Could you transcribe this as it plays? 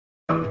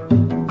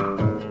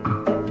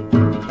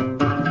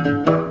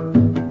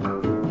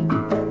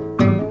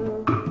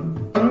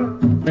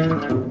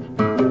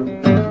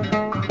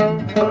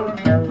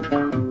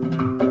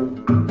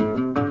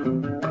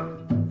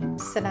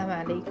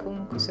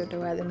kusoo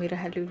dhawaada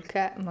miraha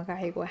luulka.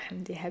 magacaygu waa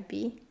Xamdi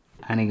Habi,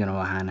 anigana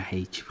waxaan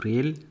ahay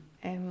Jibriil.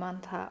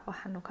 maanta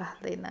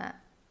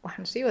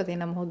waxaan sii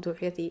wadaynaa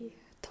mawduucyadii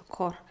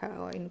takoorka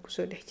oo aynu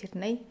kusoo dhex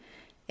jirnay.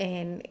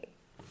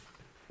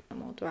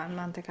 mawduucan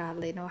maanta ka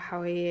hadlayna waxaa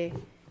weeye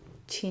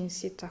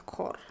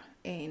Jinsi-Takoor.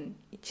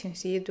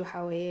 jinsiyadu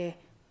waxaa weeye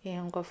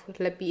qofka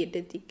lab iyo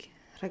dhadig,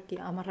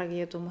 rag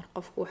iyo dumar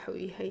qofku waxa uu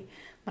yahay.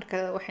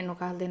 marka waxaynu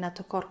ka hadlaynaa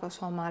takoorka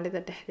Soomaalida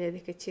dhexdeeda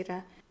ka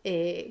jira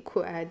ee ku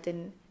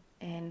aadan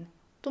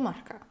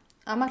dumarka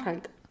ama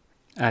ragga.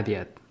 aad iyo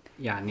aad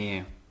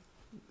yani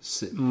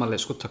ma la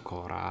isku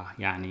takooraa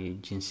yani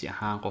jinsi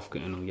ahaan qofka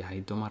inuu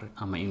yahay dumar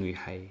ama inuu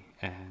yahay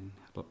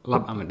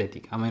lab ama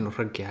dhadig, ama inuu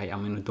rag yahay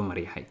ama inuu dumar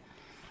yahay.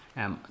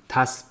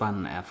 taas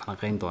baan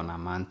falanqeyn doonaa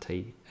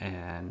maantay.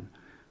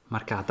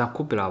 marka haddaan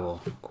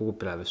kugu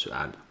bilaabo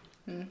su-aal,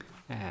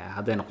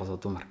 hadday noqoto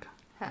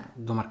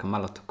dumarka ma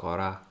la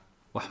takooraa?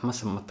 wax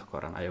mase ma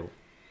takooran ayagu?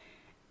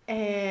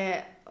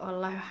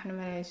 wallahi waxaan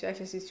maleeyaa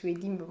su-aashaas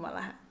isweydiinba ma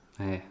laha.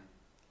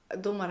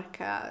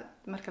 dumarka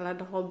marka la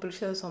dhaho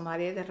bulshada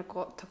Soomaaliyeed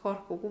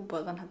takoorka ugu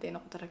badan hadday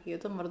noqoto rag iyo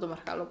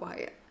dumarka lagu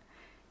haya.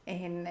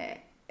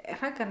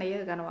 raggana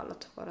iyagana waa la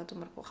takooraa,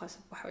 dumarku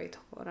khasab wax way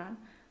takooraan.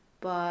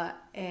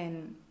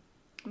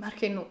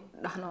 markaynu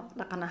dhahno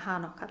dhaqan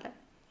ahaan oo kale,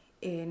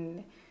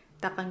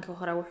 dhaqanka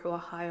hore wuxuu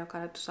ahaayoo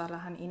kale tusaale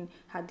ahaan in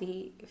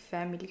haddii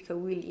familka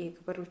wiil iyo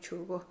gabar u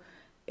joogo,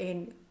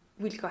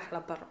 wiilka wax la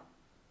baro,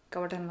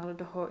 gabadhana la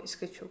dhaho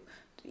iska joog,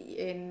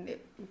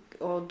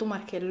 oo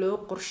dumarka loo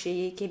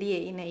qorsheeyay kaliya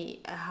inay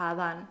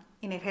ahaadaan,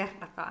 inay reer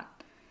dhaqaan.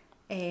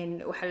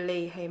 waxaa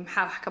leeyahay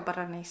maxaa wax ka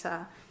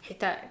baranaysaa.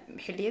 xitaa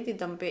xilliyadii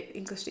dambe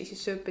inkastoo isi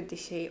soo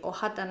bedeshay oo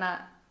haddana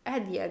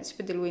aad iyo aad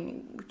isbedel weyn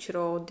u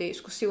jiro, dee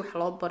isku si wax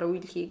loo baro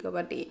wiilkii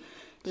gabadhii,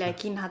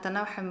 laakiin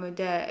haddana waxaa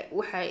moodaa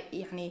waxa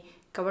yani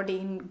gabadhii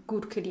in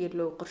guur kaliya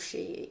loo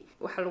qorsheeyay.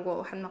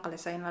 waxaad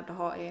maqlaysaa in la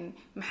dhaho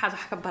maxaad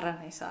wax ka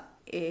baranaysaa,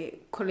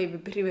 kolleyba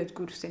berri baad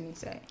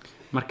guursanaysaa.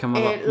 marka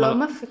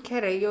looma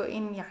fikerayo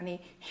in yani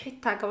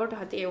xitaa gabadha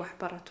haddii ay wax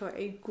barato,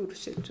 ay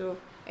guursato,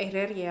 ay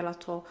reer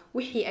yeelato,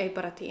 wixii ay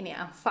baratay inay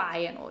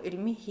anfacayaan oo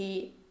ilmihii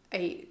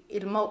ay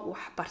ilmo wax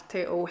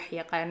bartay oo wax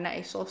yaqaana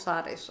ay soo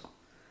saarayso.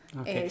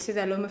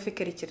 sidaa looma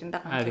fikeri jirin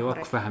dhaqankii hore.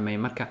 waa ku fahmay.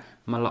 marka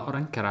ma la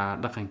oran karaa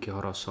dhaqankii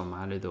hore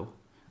Soomaalidu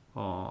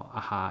oo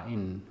ahaa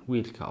in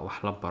wiilka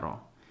wax la baro,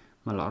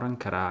 ma la oran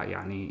karaa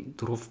yani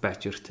duruuf baa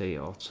jirtay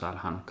oo tusaale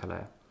ahaan oo kale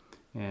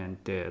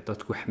dee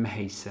dadku wax ma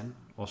haysan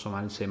oo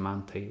Soomaalidu say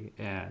maantay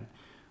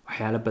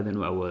waxyaalo badan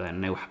u awoodaan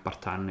inay wax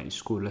bartaan, inay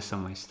iskuul la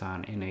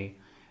samaystaan, inay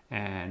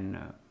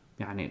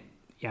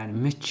yani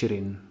ma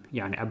jirin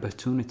yani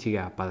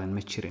opportunity-ga badan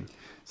ma jirin.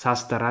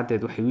 saas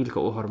daraadeed waxay wiilka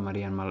u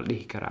horumariyaan. ma la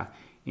dhihi karaa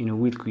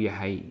inuu wiilku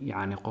yahay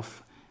yani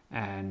qof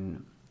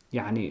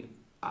yani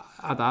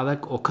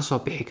adag oo kasoo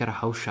bixi kara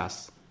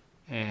hawshaas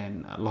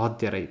loo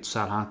diray,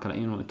 tusaale ahaan kale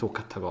inuu intuu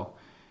ka tago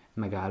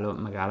magaalo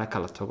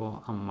kala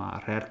tago,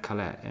 ama reer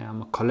kale,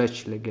 ama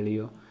college la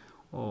geliyo,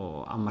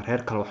 oo ama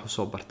reer kale wax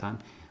usoo bartaan.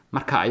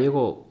 marka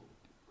ayagoo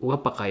uga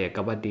baqaya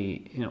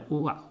gabadhii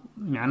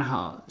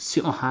macnaha si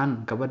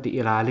ahaan gabadhii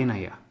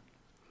ilaalinaya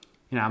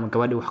in ama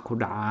gabadhii wax ku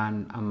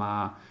dhacaan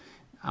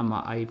ama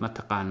ay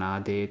mataqaanaa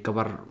dee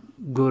gabar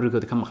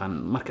goorigooda ka maqan.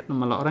 marka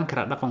ma la oran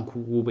karaa dhaqanku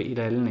wuuba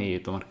ilaalinayay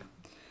dumarka?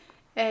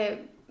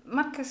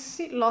 marka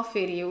si loo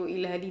fiiriyo uu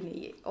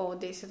ilaalinayay, oo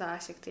dee sidaa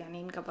sheegtay yani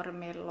in gabar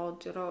meel loo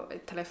diro,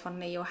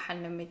 telefoonna iyo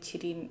waxaana ma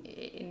jirin,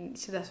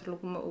 sidaas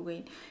laguma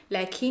ogeyn.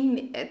 laakiin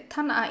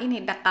tan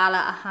inay dhaqaale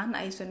ahaan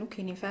aysan u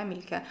keenin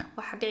familka.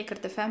 waxaa dhici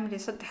karta family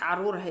 3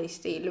 caruur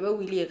haystay, 2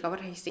 wiil iyo gabar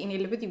haystay, inay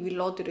 2 wiil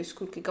loo diro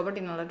iskuulka,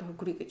 gabadhina la dhaho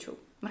guriga joog.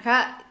 marka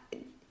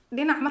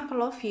dhinac marka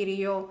loo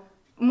fiiriyo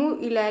muu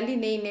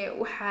ilaalinayne.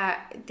 waxaa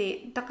dee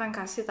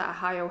dhaqankaa sida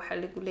ahaayo waxaa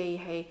lagu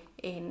leeyahay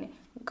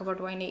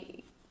gabadh waa inay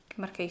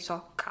markay soo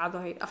kacdo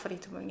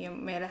 14 iyo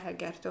meelaha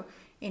gaarto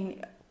in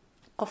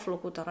qof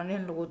lagu daro,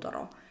 nin lagu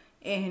daro,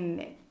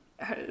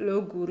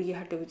 loo guuriyo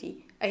hadhowdii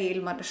ay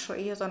ilma dhasho,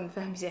 iyadoon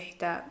fahmaysa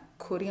xitaa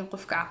koriin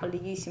qofka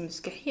caqligiisa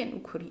maskaxiyan u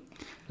kori.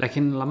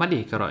 laakiin lama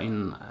dhihi karo in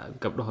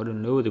gabdhaho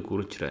dhan loo wada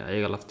guurin jiray.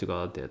 ayaga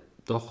laftigooda dee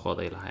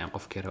dooqooda ay lahaayeen,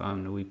 qofkii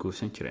rabaana way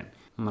guursan jireen.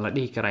 ma la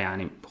dhihi karaa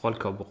yani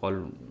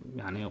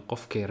 100% yani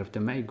qofkii rabta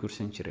ma ay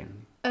guursan jireen?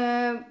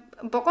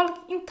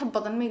 inta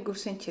badan may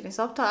guursan jirin,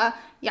 sababtoo ah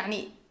yani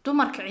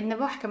dumarka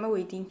cidnaba wax kama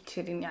weydiin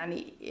jirin, yani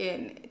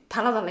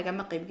talada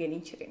lagama qayb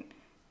gelin jirin.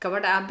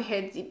 gabadha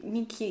aabaheed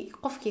ninkii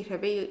qofkii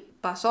rabay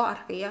baa soo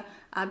arkaya,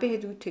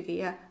 aabaheed uu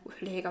tagaya,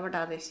 wuxuu leeyahay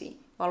gabadhaadaysi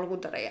waa lagu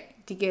daraya,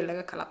 digeel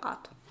laga kala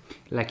qaato.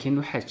 laakiin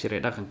waxaa jiray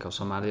dhaqanka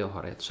Soomaalida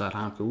hore, tusaale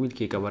ahaan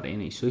wiilkii gabadha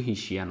inay soo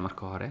heshiiyaan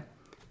marka hore,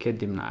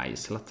 kadibna ay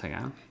isla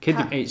tagaan,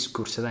 kadib ay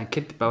isguursadaan,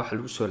 kadib baa waxa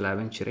lagu soo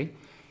laaban jiray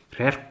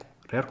reerku.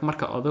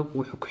 marka odag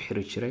wuxuu ku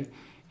xiri jiray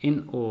in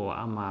uu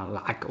ama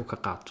lacag u ka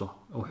qaato,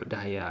 wuxuu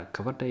dhahayaa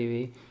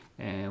gabadhaydii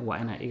waa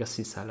inaa iga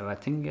siisaa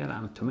 20 geel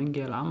ama 10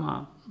 geel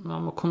ama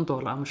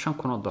 $1,000 ama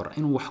 $5,000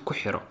 inuu wax ku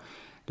xiro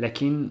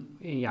laakiin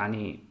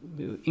yani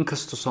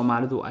inkastoo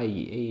Soomaalidu ay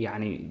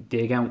yani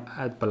deegaan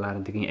aad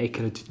ballaaran degan ay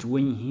kala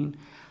duwan yihiin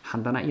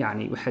haddana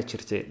yani waxa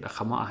jirtay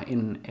dhaqamo ah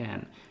in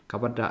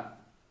gabadha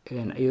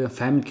iyadoo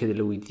familkeeda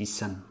la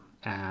weydiisan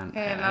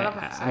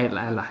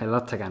ay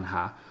la tagaan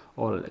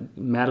oo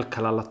meel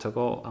kale la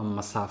tago ama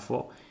masaafo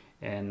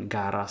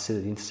gaara sida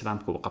diinta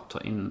islaamka uu qabto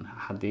in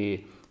haddii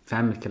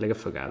familka laga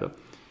fogaado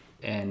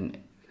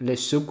la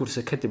soo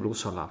gursa kadib lagu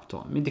soo laabto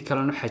mid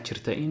kale waxa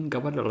jirta in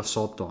gabadha la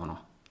soo doono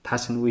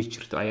taasna way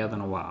jirto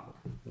ayadana waa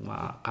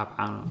qaab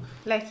caan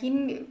laakiin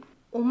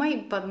umay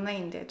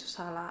badnayn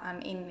tusaalahan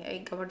in ay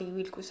gabadhii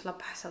wiilku isla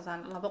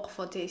baxsadaan laba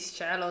qofood ee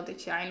isjecel oo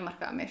jacayl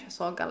marka meesha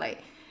soo galay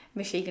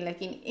ma sheegin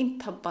laakiin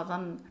inta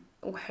badan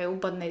waxay u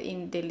badnayd in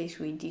la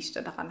isweydiisto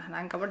dhaqan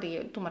ahaan gabadhii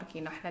iyo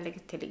dumarkiina wax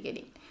laga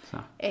taligelin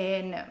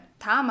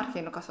taa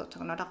markaynu kasoo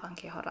tagno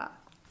dhaqankii hore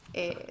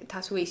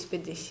taas way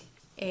isbedeshay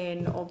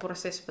oo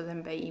process badan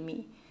baa yimi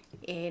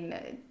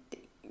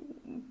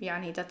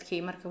يعني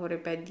dadkii markii hore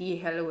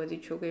baadiyaha la wada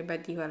joogay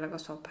baadiyaha laga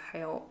soo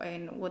baxay oo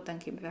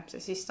wadankii maamulka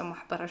system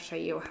waxbarasho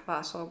iyo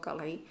waxba soo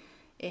galay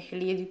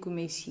xilliyadii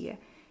gumaysiga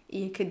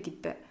iyo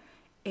kadib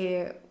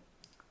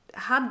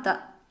hadda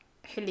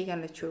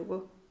xilligan la joogo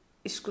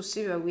isku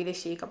siba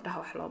wiilashii gabdhaha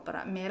wax loo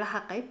baraa meelaha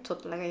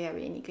qaybtood laga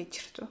yaabay inay ka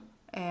jirto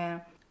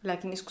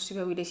laakiin isku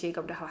siba wiilashii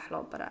gabdhaha wax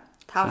loo baraa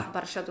taa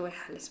waxbarashadu way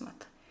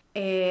xalismata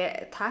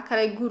taa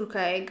kale guurka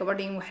ay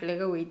gabadha in wax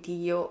laga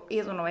weydiiyo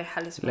iyaduna way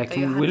xalismatay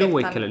laakiin wili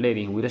way kala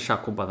dheeryihiin wiilasha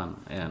ku badan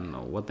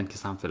wadankii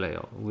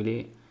Soomaaliya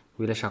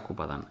wiilasha ku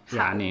badan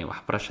yani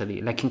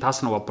waxbarashadii laakiin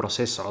taasna waa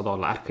process socdo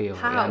la arkayo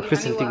yani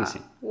resultigiisa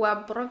waa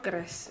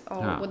progress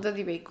oo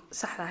wadadii bay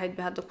saxdahayd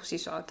ba hadda ku sii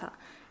socotaa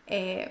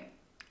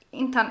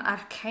intaan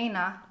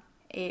arkayna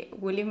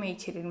wali ma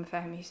jirin ma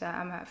fahmaysaa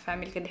ama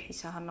familka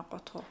dhexdiisa ha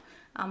noqoto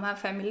ama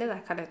familada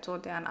kale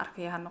tood aan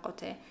arkay ha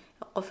noqotee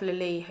qof la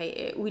leeyahay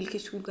wiilka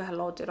iskuulka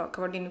loo diro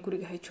gabadhina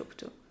guriga hay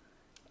joogto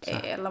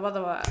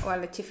labadaba waa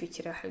la jifi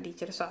jiray waxa la dhigi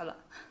jiray socda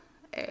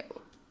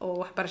oo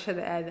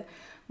waxbarashada aada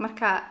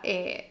marka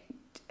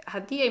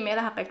haddii ay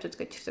meelaha qaybtood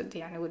ka jirto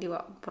yani wali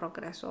waa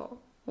progress oo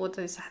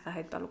wadadii saxda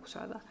ahayd baa lagu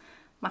socdaa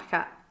marka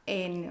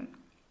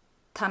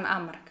tan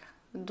amarka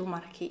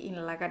dumarkii in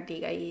laga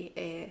dhigay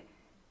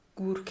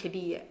guur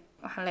kaliya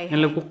waxaan leeyahay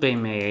in lagu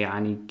qiimeeyo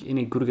yani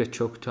inay guriga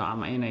joogto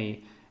ama inay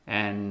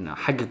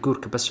xagga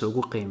guurka bas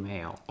lagu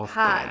qiimeeyo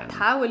qofka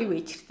taa wali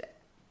way jirta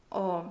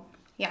oo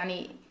yani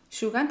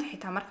suugaanta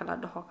xitaa marka la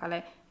dhaho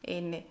kale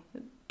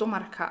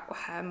dumarka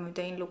waxaa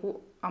muddo in lagu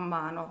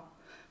ammaano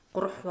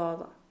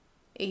quruxdooda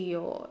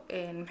iyo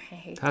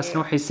maxay taasna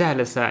waxay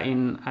sahlaysaa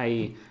in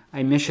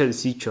ay meesha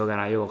sii joogaan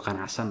ayagoo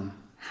qanacsan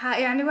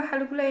yani waxa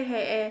lagu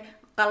leeyahay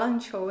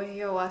qalanjo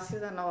weeyo waa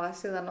sidan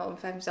oo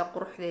fahmaysa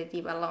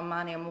quruxdeedii baa la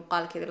amaanaya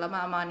muuqaalkeedii lama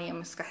amaanayo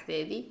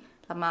maskaxdeedii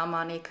lama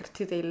amaanayo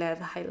kartiday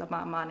leedahay lama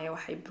amaanayo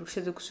waxay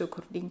bulshada kusoo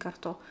kordhin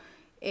karto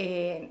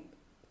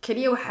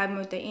kaliya waxaa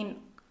moodaa in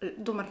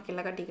dumarkii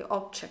laga dhigay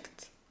object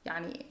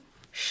yani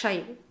shay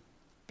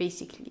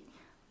basically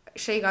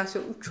shaygaas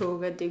u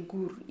jooga de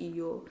guur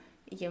iyo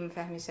ma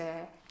fahmaysa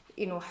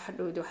inuu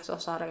hadhowdi wax soo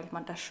saaro ilma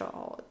dhasho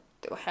oo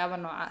waxyaaba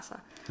noocaas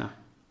ah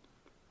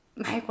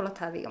maxay kula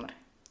taadiga marka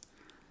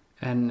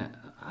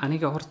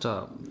aniga horta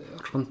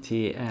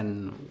runtii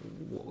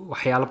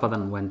waxyaalo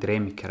badan waan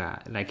dareemi karaa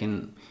laakiin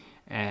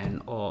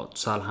oo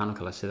tusaale ahaan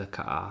kale sida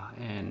ka ah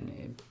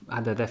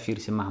hadda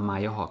fiirsi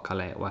mahmaayahoo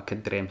kale waa ka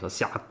dareemtaa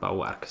si cad baa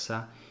u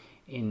arkaysaa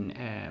in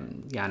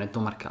yani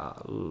dumarka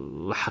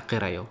la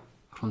xaqirayo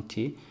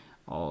runtii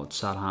oo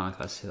tusaale ahaan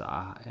kale sida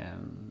ah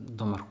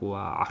dumarku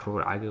waa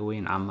caruur caga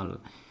weyn camal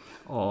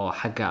oo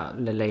xagga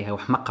la leeyahay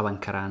wax ma qaban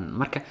karaan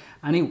marka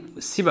ani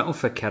siba u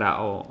fakeraa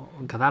oo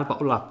gadaalba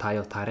u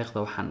laabtaayo taariikhda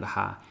waxaan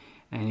dhahaa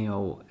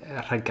aniyow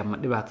ragga ma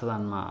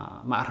dhibaatadan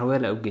ma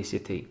arraweelo u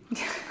geysatay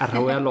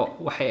arraweelo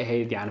waxay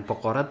ahayd yani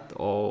boqorad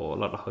oo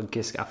la dhaho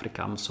geeska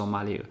Afrika ama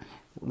Soomaaliya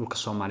dhulka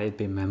Soomaaliyeed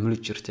bay maamuli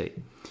jirtay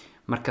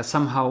marka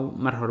somehow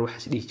mar hore waxa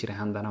is dhihi jiray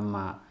handana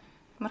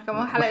marka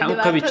waxa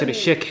la qabi jiray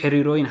sheek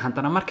xiriirooyin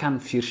handana markaan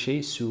fiirshay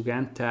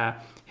suugaanta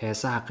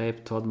heesaha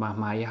qaybtood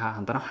mahmaayaha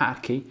handana waxa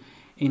arkay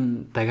in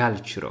dagaal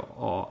jiro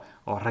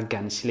oo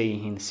raggan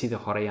isleeyihiin sida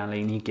hore aan la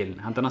inii gelin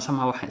haddana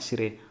somehow waxaan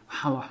isirey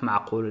waxaan wax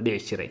macquul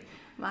dhici jiray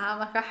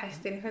marka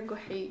xaystay rag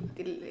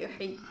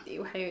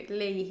waxay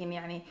leeyihiin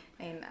yani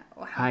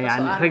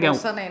waxaan raggan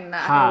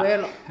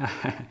arraweelo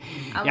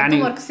ama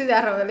dumarka sida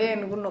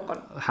arraweelo ugu noqon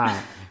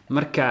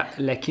marka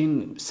laakiin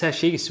saa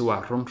sheegaysa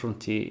waa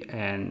runtii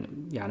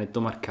yani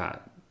dumarka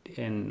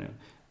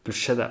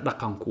bulshada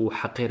dhaqanku uu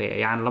xaqiraya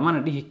yani lamana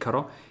dhihi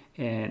karo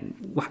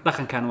wax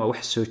dhaqankan waa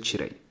wax soo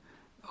jiray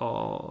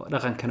oo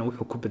dhaqankana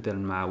wuxuu ku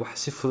bedelmaa wax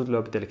si fudud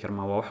loo bedeli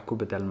karmaa waa wax ku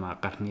bedelmaa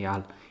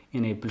qarniyaal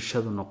inay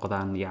bulshadu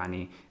noqdaan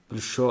yani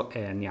bulsho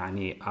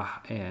yani ah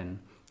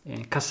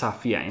ka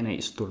saafiya inay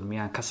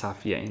isdulmiyaan ka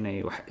saafiya inay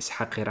wax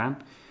isxaqiraan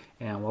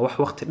waa wax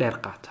waqti dheer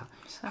qaata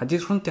haddii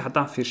runtii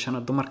haddaan fiirshano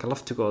dumarka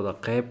laftigooda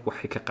qayb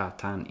waxay ka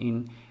qaataan in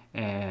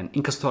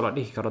inkastoo la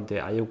dhihi karo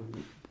dee ayagu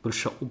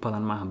bulsho u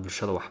badan maaha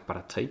bulshada wax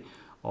baratay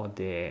oo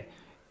dee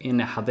in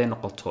hadday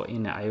noqoto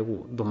in ayagu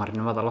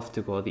dumarnimada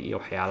laftigoodii iyo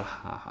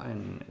waxyaalaha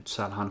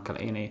tusaale ahaan kale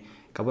inay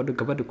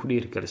gabadha ku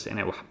dhiirigeliso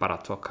inay wax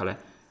barato kale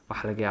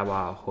waxa laga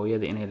yaabaa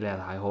hooyada inay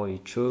leedahay hooyo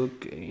joog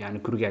yani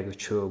gurigaaga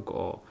joog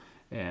oo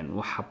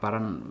waxa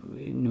baran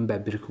ninbaa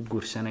beri ku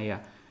guursanaya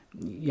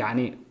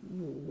yani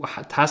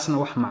taasna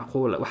wax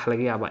macquul wax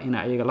laga yaabaa in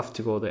ayaga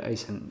laftigooda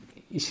aysan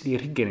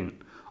isdhiirigelin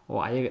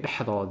oo ayaga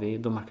dhexdoodii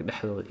dumarka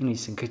dhexdooda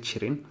inaysan ka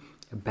jirin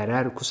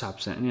baraarug ku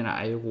saabsan in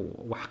ayagu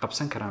wax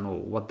qabsan karaan oo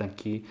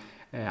wadankii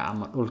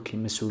ama dhulkii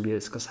mas'uuliyad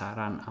iska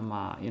saaraan ama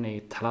inay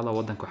talada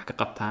wadanka wax ka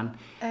qabtaan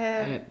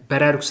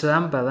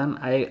baraarugsadaan badan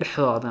ayaga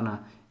dhexdoodana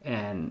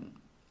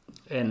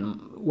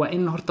waa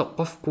in horta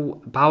qofku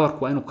powerku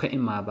waa inuu ka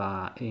imaadaa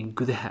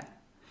gudaha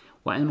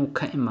waa inuu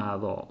ka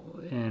imaado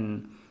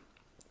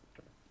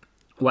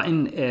waa in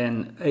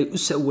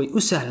way u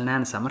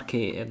sahlanaanaysaa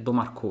markay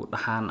dumarku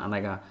dhahaan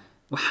anaga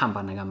waxaan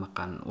baa naga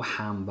maqan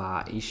waxaan baa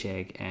ii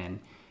sheeg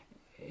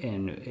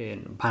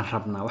baan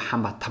rabnaa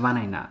waxaan baa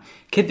tabanaynaa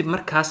kadib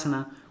markaasna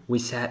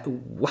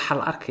waxaa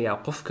la arkayaa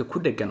qofka ku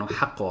dhegan oo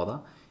xaqooda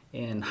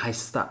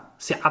haysta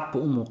si cad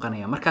buu u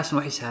muuqanaya markaasna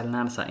waxay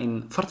sahlanaanaysaa in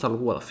farta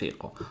lagu wada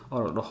fiiqo oo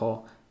la dhaho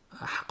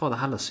xaqooda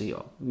hala siiyo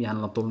yaan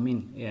la dulmin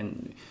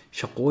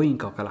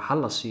shaqooyinka oo kale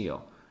hala siiyo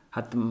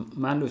hadda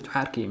maalin waxaa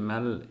arkay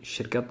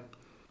shirkad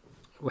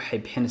waxay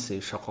bixinaysay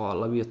shaqo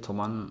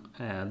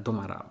 12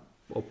 dumar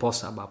oo boos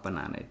ah baa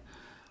banaaneed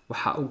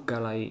waxaa u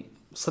galay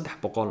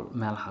 300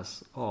 meelahaas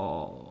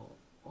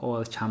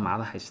oo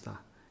jaamacada haysta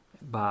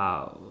baa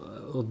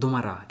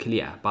dumara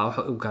kaliya baa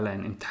waxa u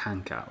galeen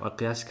imtixaanka waa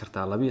qiyaasi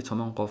kartaa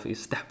 12 qof iyo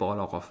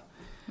 300 qof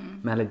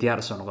meel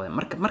diyaar soo noqday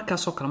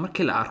markaas oo kale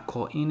markii la arko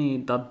inay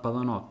dad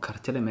badan oo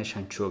kartile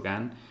meeshan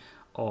joogaan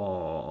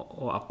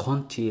oo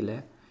aqoontii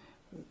leh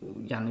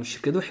yani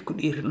shirkadu waxay ku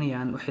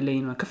dhiirinayaan waxay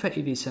leeyihiin waan ka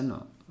faa'iideysano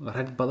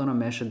rag badan oo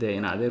meesha dee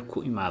in adeer ku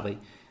imaaday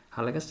ha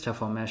laga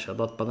shafo meesha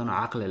dad badan oo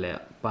caqli leh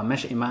baa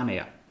meesha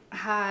imaanaya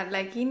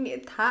laakiin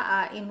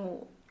taa inuu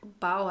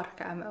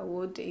powerka ama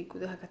awoodda ay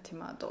gudaha ka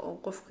timaado oo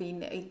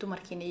qofkiina ay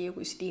dumarkiina iyagu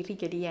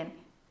isdhiirigeliyaan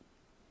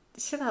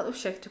sidaad u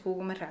sheegtay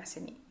kuguma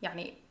raacsani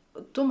yani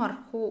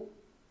dumarku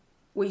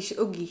way is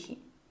ogyihiin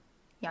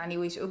yani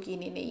way is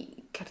ogyihiin inay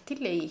karti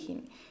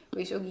leeyihiin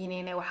way is ogyihiin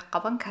inay wax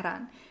qaban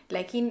karaan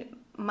laakiin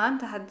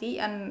maanta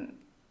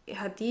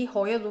haddii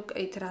hooyadu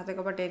ay tiraahdo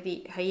gabadheedii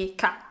haye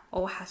kac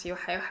oo waxaasi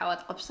waxa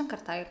waad qabsan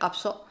kartaa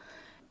qabso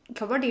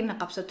gabadhiina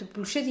qabsato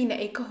bulshadiina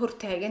ay ka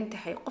hortaagan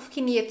tahay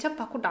qofkii niyad jab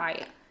baa ku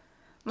dhacaya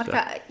marka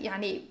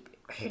yani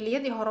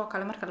xilliyadii hore oo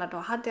kale marka la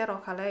dhaho hadeer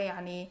oo kale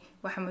yani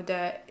waxa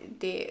mudaa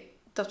dee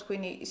dadku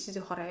inay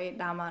sidii hore ay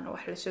dhaamaan oo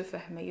wax lasoo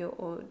fahmayo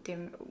oo dee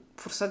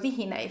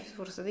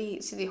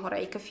fursadihii sidii hore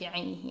ay ka fiican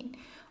yihiin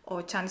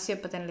oo chance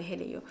badan la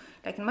helayo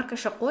laakiin marka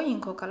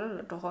shaqooyinka oo kale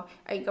la dhaho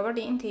ay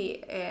gabadhii intay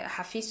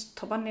xafiis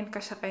 10 nin ka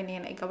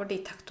shaqeynayaan ay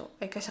gabadhii tagto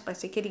ay ka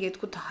shaqeysay kaligeed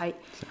ku tahay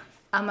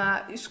ama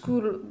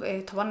iskuul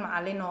 10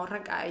 macallin oo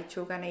rag ay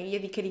joogaan ay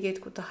iyadii kaligeed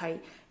ku tahay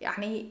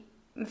yani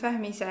ma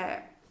fahmaysaa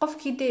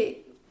qofkii dee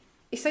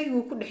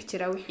isagu ku dhex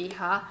jira wixii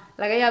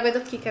laga yaabay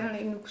dadkii kalena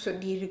inuu kusoo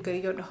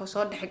dhiirigeliyo dhaho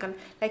soo dhexgal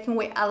laakiin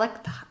way adag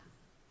tahay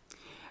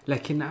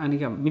laakiin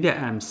aniga mida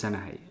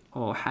aamsanahay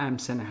oo waxa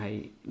aamsanahay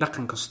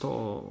dhaqan kasta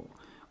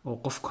oo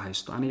qofku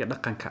haysto aniga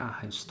dhaqanka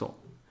haysto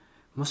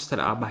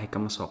mustala aabahay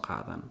kama soo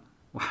qaadan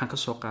waxaan ka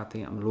soo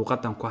qaatay ama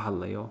luqadan ku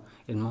hadlayo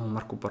ilmuhu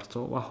markuu barto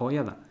waa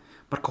hooyada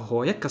marka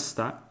hooyo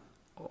kasta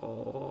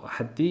oo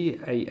haddii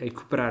ay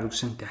ku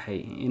baraarugsan tahay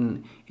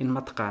in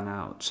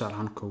mataqaanaa tusaale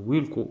ahaan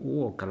wiilku uu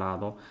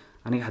ogolaado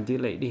aniga haddii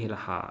la dhihi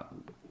lahaa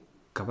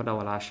gabadha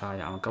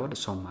walaashaya ama gabadha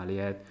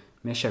Soomaaliyeed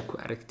meesha ku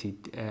aragtid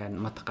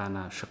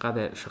mataqaanaa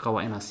shaqo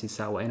waa inaa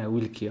siisaa waa inaa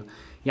wiilkiyo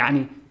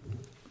yani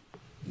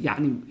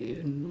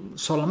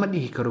soo lama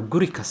dhihi karo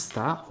guri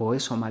kasta hooyo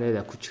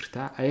Soomaaliyeed ku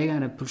jirta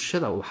ayagana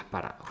bulshada wax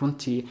bara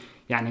runtii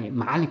yani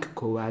macalinka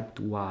koowaad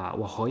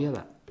waa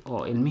hooyada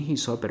oo ilmihii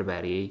soo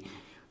barbaariyay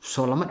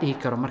soo lama dhihi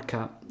karo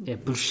marka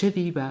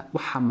bulshadiiba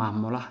waxa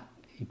maamula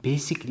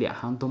basically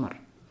ahaan dumar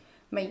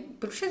may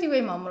bulshadii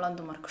way maamulaan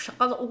dumarku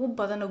shaqada ugu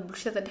badan oo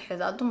bulshada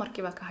dhexdeeda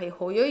dumarkii baa ka hay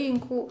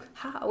hooyooyinku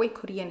way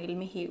koriyaan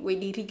ilmihii way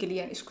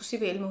dhiirigeliyaan isku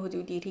sibay ilmahooda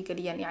u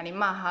dhiirigeliyaan yani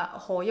maaha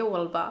hooyo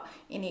walba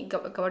inay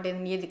gabadheeda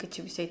niyada ka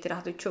jabisay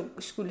tiraahdo joog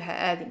iskuul ha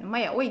aadin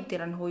maya way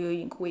diran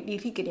hooyooyinku way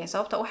dhiirigeliyaan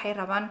sababta waxay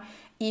rabaan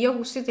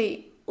iyagu siday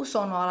u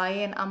soo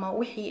noolaayeen ama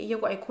wixii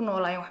iyagu ay ku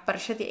noolaayeen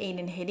waxbarashadii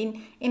aynan helin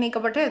inay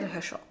gabadheedu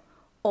hesho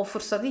oo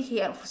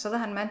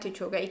fursadahan maanta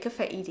jooga ay ka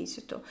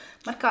faa'iideysato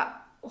marka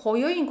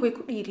hooyooyinku way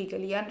ku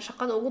dhiirigeliyaan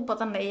shaqada ugu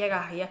badanna iyaga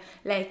haya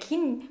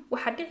laakiin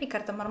waxa dhici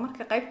karta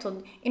marmarka qaybtood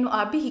inuu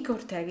aabihii ka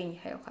hortaagan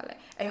yahay oo kale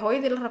ay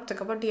hooyadii la rabto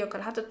gabadhii oo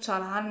kale hadda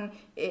tusaale ahaan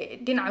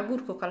dhinaca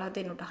guurka oo kale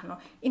haddaynu dhahno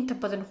inta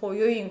badan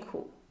hooyooyinku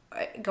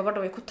gabadha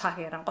way ku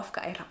taageeraan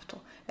qofka ay rabto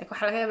laakiin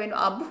waxa laga yaabaa inuu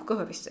aabuhu ka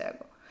hor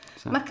istaago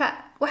marka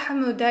waxa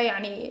moodaa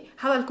yani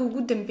hadalka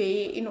ugu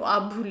dambeeyay inuu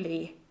aabuhu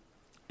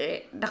leeyahay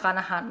dhaqan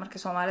ahaan marka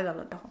Soomaalida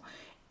la dhaho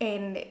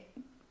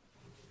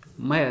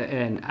maya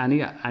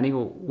aniga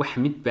wax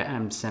mid ba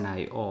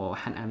aamsanahay oo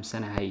waxaan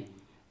aamsanahay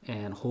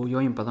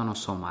hooyooyin badan oo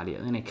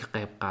Soomaaliyeed inay ka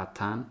qayb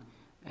qaataan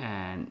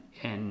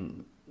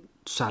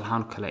tusaale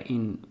ahaan kale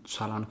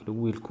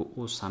wiilku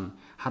uusan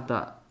hadda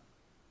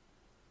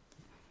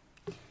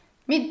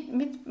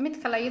mid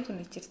kale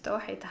iyaduna jirta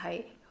waxay tahay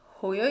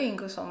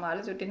hooyooyinka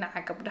Soomaalidu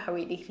dhinaca gabdhaha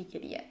way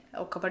dhiirigeliyaan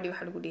oo gabadhii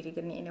waxa lagu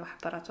dhiirigeliyay inay wax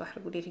barato, waxa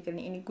lagu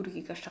dhiirigeliyay inay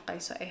guriga ka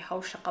shaqeyso, ay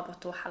hawsha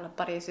qabato, waxa la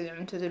barayo sida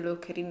cuntada loo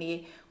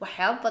karinayay,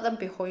 waxyaabo badan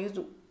bay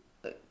hooyadu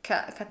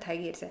ka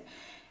taageersan.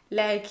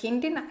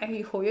 laakiin dhinaca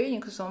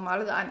hooyooyinka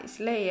Soomaalidu aan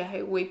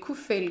isleeyahay way ku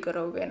fail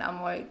garoobeen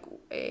ama way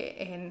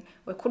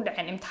ku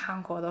dhaceen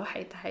imtixaankooda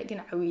waxay tahay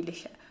dhinaca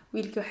wiilasha.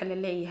 wiilkii waxa la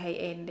leeyahay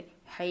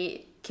hay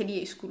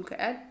kaliya iskuulka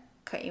aad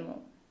ka imo,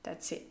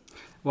 that's it.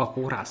 waa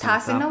ku raacsan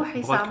taasina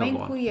waxay saameyn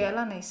ku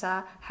yeelanaysaa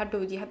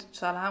hadhowdii hadda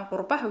tusaale ahaan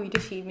qurbaha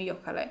wiilashii miyo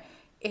kale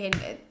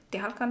de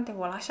halkan de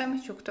walaasha ma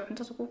joogto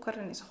cuntada ku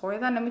karinaysa,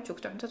 hooyadana ma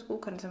joogto cuntada ku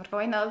karinaysa, marka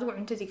waa inaad adigu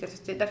cuntadii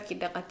karsatay, dharkii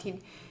dhaqatid.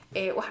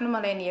 waxna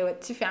maleynaya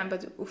si fiican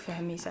baad u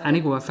fahmaysaa.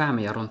 anigu waa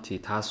fahmaya runtii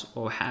taas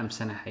oo waxa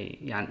aamsanahay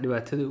yani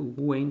dhibaatada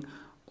ugu weyn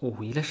oo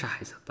wiilasha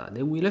haysata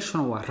de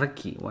wiilashuna waa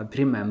raggii waa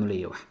bari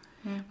maamulaya wax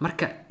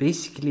marka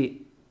basically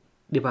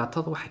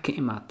dhibaatada waxay ka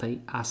imaatay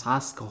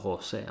aasaaska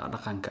hoose ee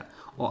dhaqanka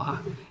oo ah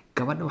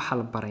gabadha waxa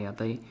la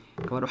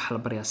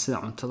barayaa sida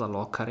cuntada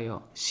loo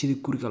kariyo, sida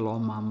guriga loo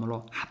maamulo,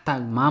 xataa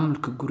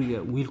maamulka guriga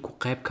wiilku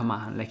qayb kama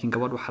ahan, laakiin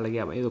gabadha waxa laga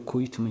yaabaa iyadoo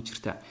kooyito ma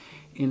jirta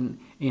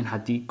in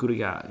haddii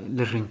guriga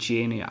la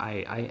ranjiyeynayo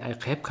ay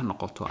qayb ka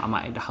noqoto ama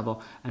ay dhahdo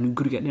anigu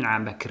guriga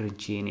dhinacaan baa ka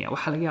ranjiyeynaya.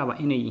 waxaa laga yaabaa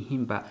inay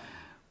yihiinba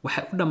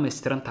waxay u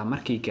dhammaystirantaha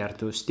markay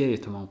gaarto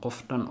 18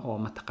 qof dhan oo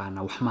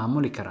mataqaanaa wax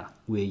maamuli kara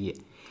weeye.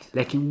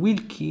 laakiin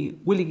wiilkii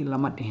weligii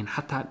lama dhihin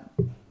xataa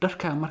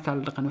dharka markaa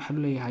la dhaqan waxa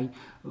leeyahay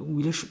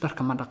wiilashu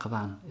dharka ma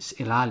dhaqdaan,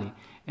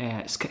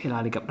 iska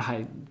ilaali gabdhaha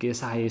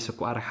geesaha ayaysa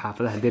ku arag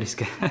xaafadaha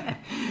deriska.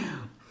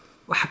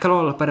 waxa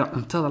kaloo la baray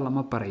cuntada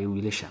lama barayo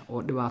wiilasha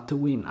oo dhibaato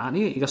weyn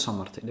aniga iga soo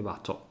martay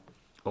dhibaato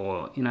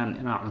oo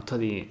inaan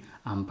cuntadii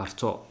aan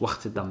barto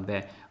waqti dambe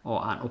oo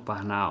aan u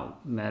baahnaa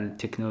meel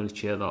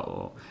technology-da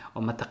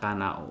oo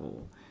mataqaanaa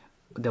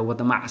de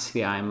wadama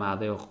casri ah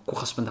imaaday oo ku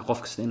khasbanta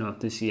qof kasta inuu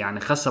cuntiisi yani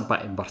khasaba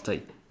bartay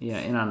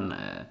inaan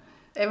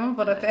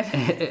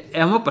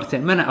ma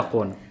barteen mana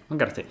aqoon ma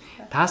garatay.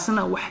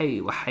 taasna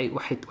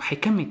waxay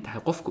ka mid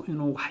tahay qofku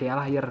inuu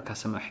waxyaalaha yararka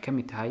sameeyo, waxay ka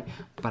mid tahay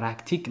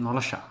practice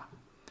nolosha.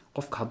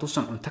 qofka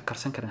hadduusan cunto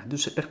karsan karin,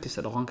 hadduusan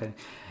dharkiisa dhaqan karin,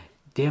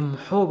 dee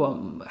muxuuba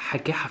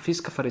xagee xafiis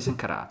ka fariisan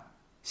karaa?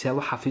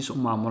 siyaabo xafiis u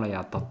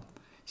maamulayaa dad,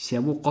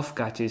 siyaabo qof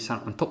gaajaysan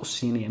cunto u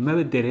siinaya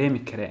maba dareemi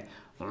karee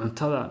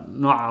cuntada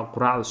nooca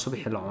quraacda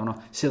subaxii la cuno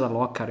sida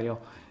loo kariyo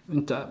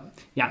inta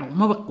yani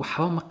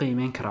waxba ma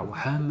qiimeyn karaa,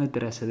 waxba ma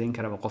daraasadeyn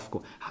karaa qofku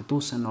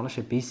hadduusan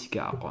nolosha basic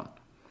aqoon.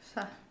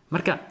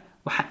 marka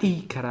waxaa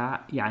dhihi karaa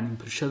yani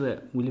bulshada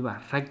weliba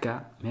ragga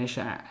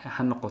meesha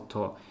ha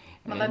noqoto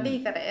ma la dhihi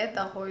karaa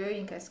eedda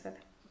hooyooyinka iskale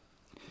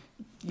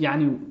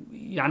yani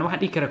waxaan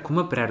dhihi karaa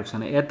kuma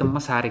baraarugsana eedda ma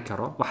saari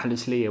karo. waxa la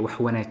isleeyahay wax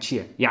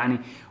wanaajiya yani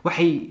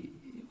waxay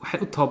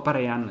u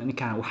tababarayaan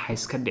ninkan waxa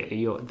iska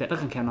dhiciyo de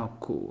dhaqankeena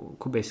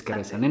ku base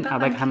garaysa nin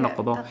adag ha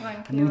noqdo,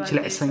 nin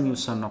jilicsan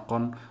yuusan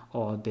noqon,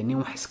 oo de nin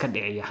wax iska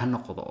dhiciya ha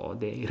noqdo oo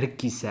de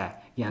raggiisa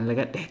yaan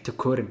laga dhex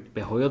takoorin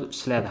bay hooyadu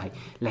isleedahay.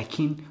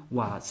 laakiin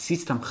waa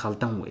system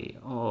khaldan weeye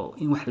oo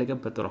in wax laga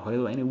bedelo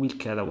hooyadu waa inay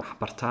wiilkeeda wax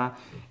bartaa,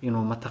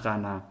 inuu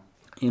mataqaanaa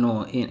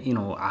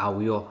inuu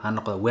caawiyo ha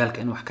noqdo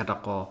weelka in wax ka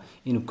dhaqo,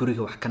 inuu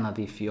guriga wax ka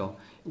nadiifiyo,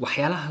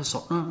 waxyaalahaas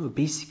oo dhan oo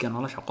basic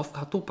nolosha qofka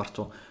hadduu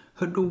barto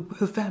hadhow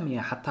wuxuu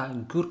fahmayaa xataa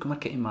guurka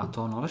marka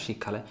imaato noloshii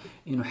kale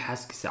inuu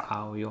xaaskiisa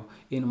caawiyo,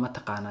 inuu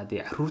mataqaanaa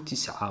dee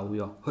caruurtiisa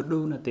caawiyo.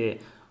 hadhowna dee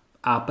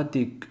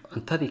aabadii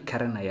cuntadii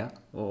karinaya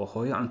oo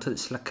hooyo cuntada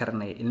isla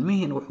karinaya,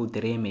 ilmihiina wuxuu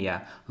dareemayaa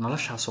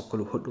noloshaasoo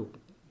kale hadhow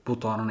buu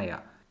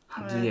doonanayaa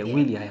haddii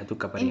wiil yahay hadduu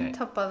gabar yahay.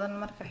 inta badan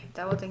marka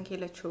xitaa wadankii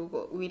la joogo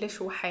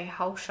wiilashu waxay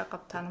hawsha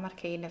qabtaan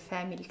markayna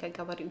familka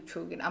gabari u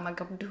joogin ama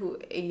gabdhuhu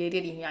ay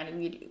yaryaryihiin, yani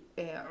wiil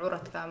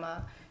curadka ama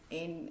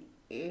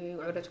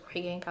curad ku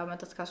xigeenka ama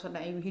dadkaas oo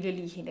dhan ay wiilal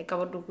yihiin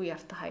gabadhu ku yar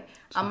tahay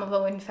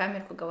amaba in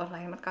familku gabar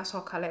lahayn.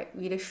 markaasoo kale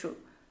wiilashu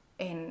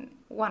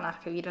waan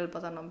arkay wiilal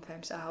badan oo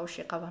fahamsan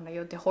hawshii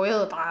qabanayo dee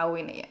hooyadood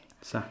caawinaya.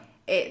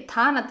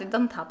 taana dee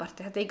dantaa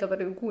bartay hadday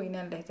gabadhi ugu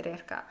weynaan lahayd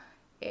reerka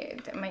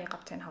may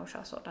qabteen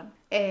hawshaas oo dhan.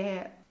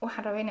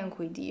 waxaan rabaa inaan ku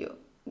weydiiyo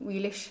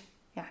wiilasha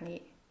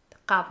yani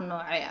qaab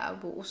noocee ah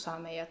buu u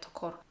saameeyaa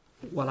takoorka?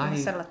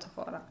 mise la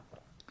takoora?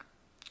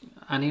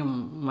 aniga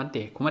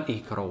kuma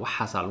dhihi karo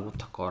waxaasaa lagu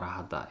takoora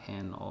hadda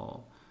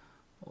oo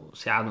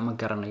si cad uma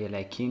garanayo,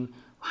 laakiin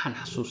waxaan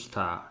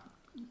xasuustaa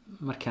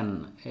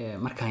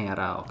markaan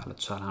yaraa oo kale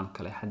tusaalahaan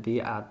kale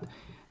haddii aad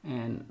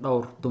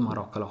dhowr dumar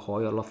oo kale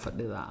hooyo la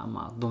fadhida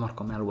ama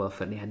dumarka meel wada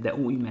fadhiya haddaa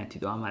u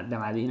imaatid oo ama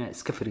damacday inaad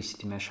iska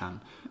fariisatid meeshaan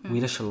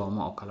wiilasha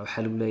looma oo kale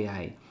waxaa lagu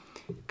leeyahay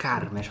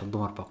kaar meesha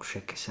dumar baa ku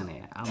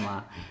sheekaysanaya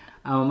ama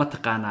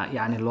mataqaanaa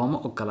yani looma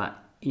ogola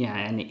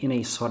yani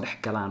inay soo dhex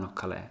galaan oo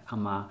kale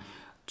ama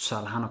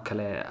tusaalahaan oo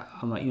kale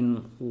ama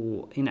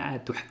in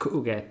aad wax ka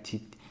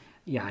ogaatid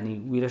yani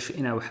wiilashu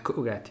inaad wax ka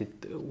ogaatid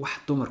wax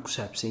dumar ku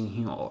saabsan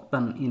yihiin oo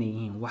dhan inay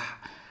yihiin wax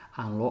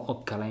aan loo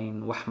ogolayn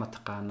wax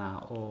mataqaanaa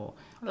oo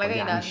Laga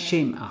yani ilaalinayo.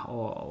 shame ah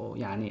oo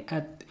yani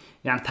aad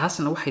yani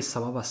taasna waxay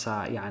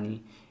sababaysaa yani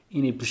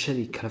inay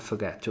bulshadii kala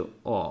fogaato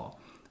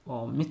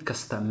oo mid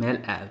kasta meel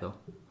aado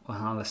oo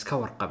aan la iska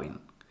warqabin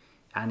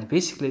yani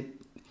basically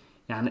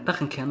yani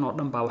dhaqankeena oo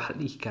dhan baa waxa la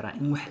dhihi karaa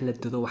in wax la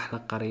dado wax la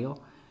qariyo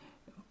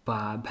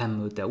baa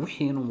moodaa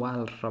wixiina waa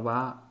la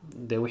rabaa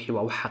dee wixii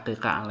waa wax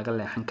xaqiiqa aan laga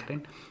leexan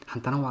karin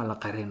haddana waa la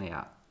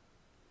qarinayaa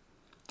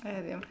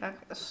markaa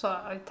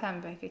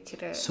soocitaan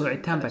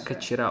baa ka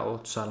jira oo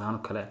tusaale ahaan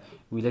oo kale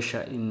wiilasha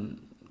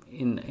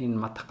in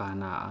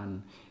mataqaanaa aan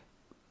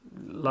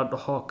la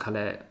dhaho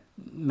kale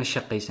ma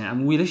shaqaysan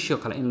ama wiilashii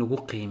kale in lagu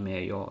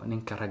qiimeeyo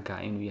ninka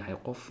ragga inuu yahay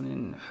qof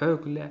nin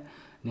xoog leh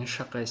nin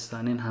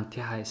shaqaysta nin hanti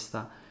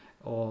haysta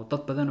oo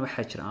dad badan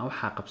waxaa jira aan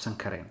waxaa qabsan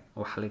kareen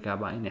waxa laga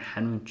yaabaa inay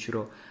xanuun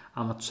jiro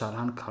ama tusaale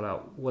ahaan kale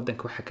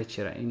wadanka waxaa ka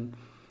jira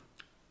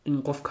in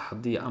qofka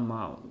haddii ama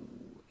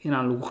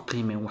inaan lagu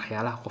qiimeyn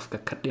waxyaalaha qofka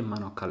ka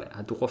dhiman oo kale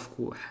haddii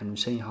qofku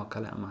xanuunsan yahay oo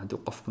kale ama haddii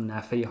qofku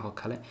naafa yahay oo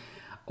kale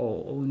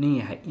oo nin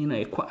yahay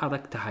inay ku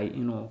adag tahay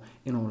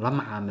inuu la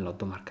macaamilo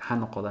dumarka ha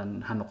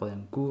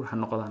noqdaan guur ha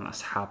noqdaan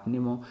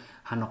asxaabnimo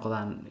ha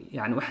noqdaan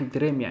yani waxaan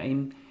dareemayaa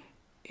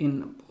in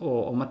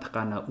oo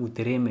mataqaanaa uu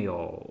dareemayo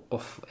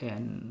qof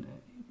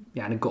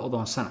yani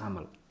go-doonsan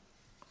camal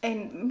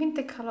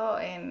midda kaloo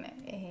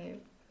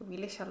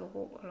wiilasha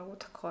lagu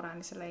takooraan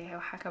isleeyahay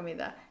waxaa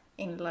kamid ah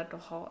in la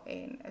dhaho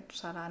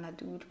tusaalehaan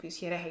haddii wiilku is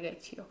yara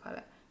hagaajiyo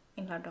kale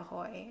in la dhaho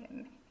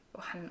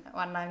waxaan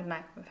waa naag ma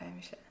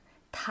fahmisha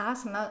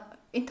taasna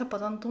inta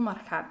badan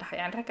dumarkaa dhaha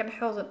yani ragga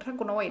dhexdooda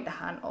ragguna way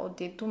dhahaan oo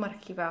dee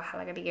dumarkiibaa waxa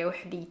laga dhigaya wax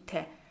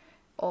dhiita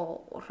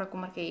oo raggu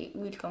markay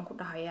wiilkan ku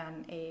dhahayaan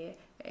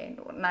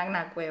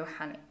naag way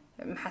waxaan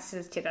maxaa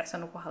sida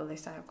jilicsan ugu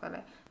hadlaysaa oo kale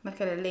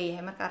marka la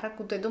leeyahay marka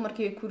raggu dee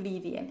dumarkii way ku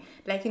liidayaan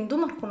laakiin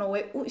dumarkuna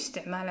way u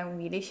isticmaalaan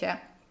wiilasha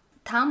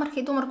taa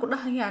markay dumarku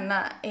dhahayaana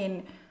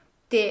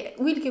dee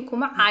wiilkii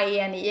kuma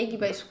caayayaan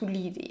iyagiibaa isku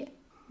liidaya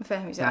ma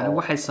fahmaysaa yani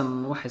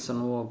waxaysan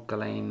u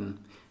ogolayn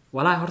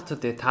walaa horta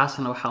dee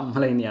taasna waxaa u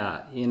malaynayaa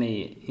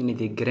inay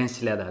dee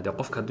garansi leedahay dee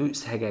qofka hadduu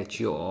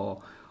ishagaajiyo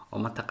oo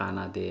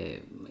mataqaanaa dee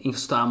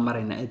inkastoo aan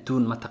marayna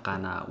adduun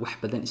mataqaanaa wax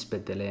badan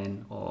isbedeleen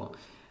oo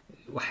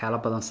waxyaalo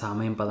badan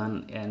saameyn badan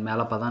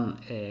meelo badan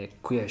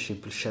ku yeeshay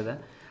bulshada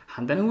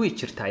haddana way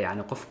jirtaa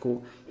yani qofku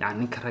yani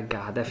ninka ragga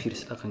haddaa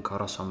fiiris dhaqanka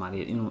hore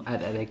Soomaaliyeed inuu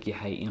aad adag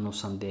yahay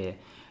inuusan dee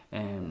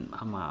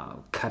ama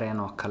kareen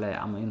oo kale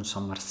ama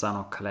inuusan marsan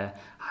oo kale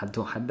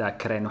haddaa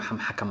kareen waxa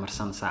maxaa ka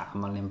marsanaysaa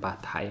camal nin baa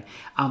tahay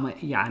ama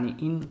yani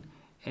in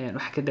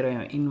waxa ka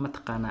dareemaya in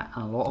mataqaanaa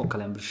aan loo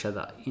ogolaan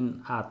bulshada in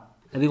aad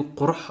adigu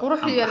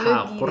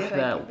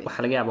quruxda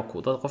waxa laga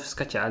yaabaa dad qof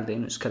iska jecel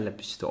inuu iska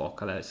labisto oo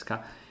kale iska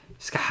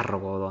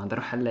xaragoodo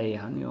haddana waxaa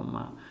leeyahay niyo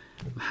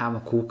maxaa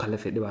kugu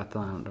kalifay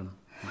dhibaatadan dhan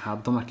maxaa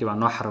dumarkii baa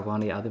noo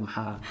xaragoonaya adi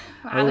maxaa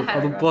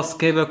adu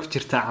booskeebaa ku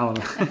jirtaa camal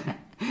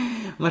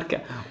marka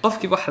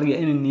qofkii waxa laga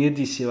yaabaa in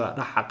niyadiisiiba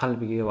dhaxa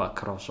qalbigiiba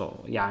karooso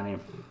yani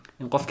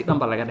in qofkii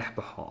dhanba laga dhex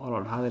baxo oo la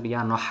dhaho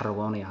yaa noo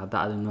xaragoonaya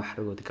haddaa adi noo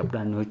xaragoodi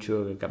gabdhaha noo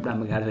jooga gabdhaha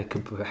magaalada ka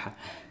buuxa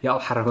yaa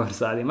u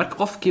xaragoonsaday marka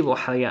qofkiiba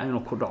waxa laga yaabaa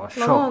inuu ku dhaco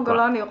shock lama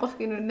ogolaanayo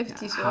qofkii inuu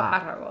naftiisa u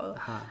xaragoodo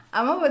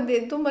amaba dee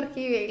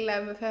dumarkiiba ilaa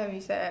ma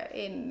fahmaysaa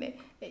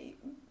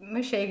ma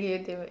sheegayo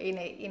dee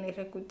inay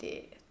raggu dee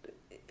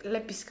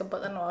labiska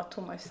badan oo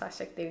tumaysaa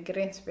sheegtay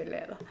grains bay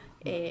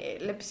leedahay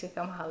labiska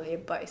kama hadlayo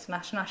ba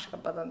isnaashnaashka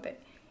badan de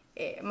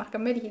marka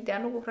markii dee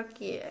anigu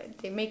raggii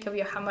dee makeup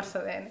iyo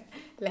xamarsadeen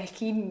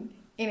laakiin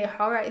inay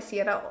xoogaa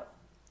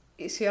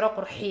isyaro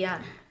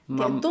qurxiyaan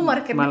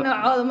dumarka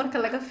dhinacooda marka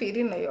laga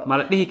fiirinayo ma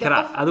la dhihi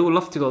karaa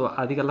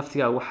adiga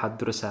laftigaaga waxaad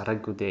duraysaa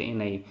raggu dee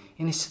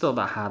inay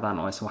sidooda ahaadaan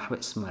oo aysan waxba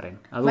ismarin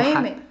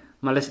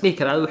ma la isdhihi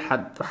karaa adigu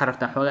waxaad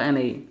rabtaa xoogaa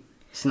inay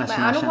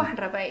anigu waxaan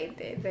rabaa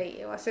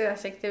waa sidaa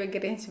sheegtay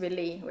grains bay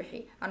leeyihin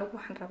wixii anigu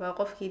waxaan rabaa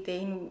qofkii dee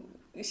inuu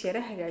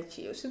isyara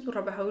hagaajiyo siduu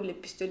raba ha u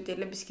labisto dee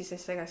labiskiisa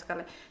isagaas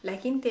kale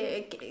laakiin dee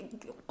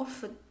qof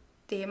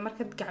dee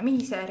markaad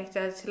gacmihiisa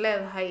aragtaad is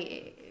leedahay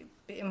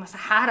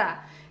masaxaara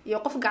iyo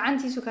qof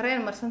gacantiisu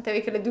kareen marsanta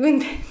way kala duwan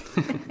tahay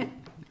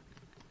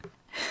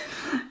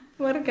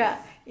marka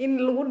in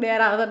lagu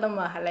dheeraado dhan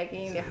maaha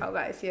laakiin in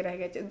xoogaa isyara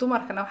hagaajiyo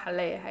dumarkana waxaa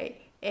leeyahay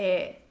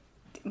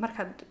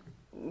markaad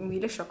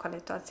wiilasha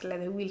kaleeto aad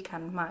leedahay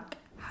wiilkan maag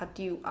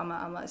haddii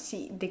ama si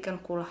degan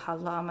kula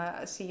hadlo ama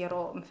si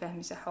yaroo ma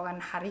fahmaysa xoogaa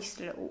naxariis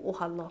leh u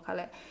hadlo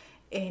kale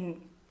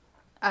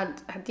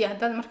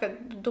haddaad marka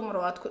dumar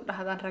oo aad ku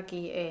dhahdaan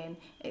raggii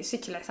si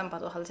jilicsan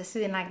baad u hadlaysaa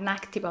sidii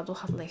naagti baad u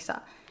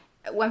hadlaysaa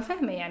waan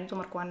fahmaya yani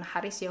dumarku waa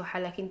naxariis iyo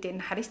waxaa laakiin dee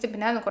naxariista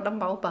baniaadanka o dhan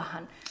baa u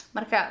baahan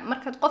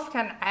markaad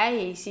qofkan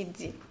caayaysid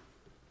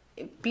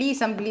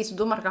please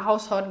dumarka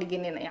hoos hor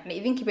dhiginina yani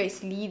idinkii baa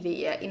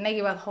isliidaya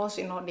inagii baad hoos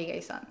inoo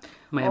dhigaysaan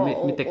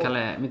midda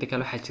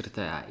kale waxaa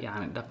jirta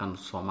yani dhaqan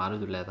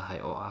Soomaalidu leedahay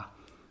oo ah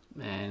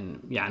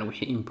yani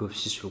wixii in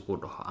boobsis lagu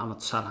dhaho ama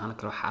tusaale ahaan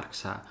kale waxaa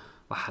arkaysaa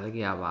waxaa laga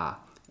yaabaa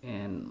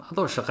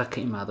adoo shaqo ka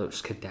imaado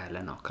iska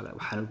daalan oo kale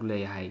waxaa lagu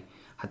leeyahay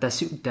haddaa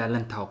si u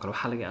daalan tahay oo kale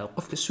waxaa laga yaabaa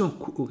qofka soon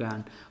ku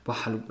ogaan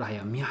waxaa lagu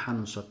dhahayaa miyaa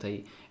xanuunsatay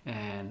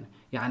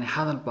yani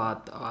hadal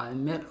baad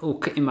meel uu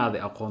ka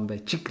imaaday aqoon baa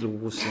jig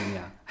lagugu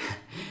siinayaa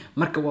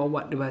marka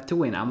waa dhibaato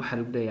weyn ama waxaa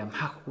lagu leeyahay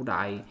maxaa kugu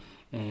dhacay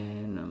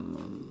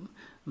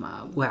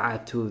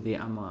wacaatoodii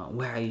ama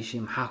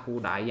wacayshay maxaa kugu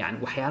dhacay yani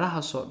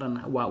waxyaalahaasoo dhan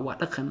waa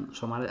dhaqan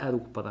Soomaalida aad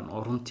ugu badan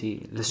oo runtii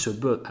la soo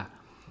bood ah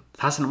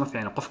taasna ma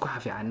fiicna qofka waxa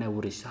fiican inaa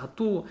wareysa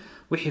hadduu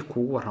wixii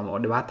kugu warramo oo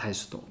dhibaato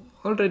haysto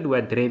already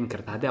waa dareemi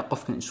kartaa haddii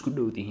qofkan isku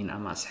dhowdihiin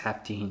ama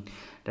asxaabtihiin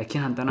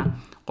laakiin haddana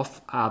qof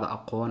aad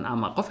aqoon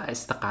ama qof ay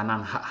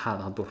istaqaanaan ha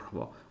ahaado hadduu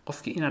rabo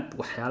qofkii inaad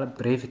waxyaalo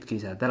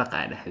privatekiisa dalaqa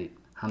aad dhahdid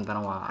haddana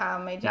waa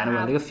yani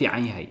waa laga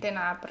fiican yahay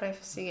dhinaca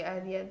privacy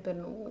aad iyo aad baan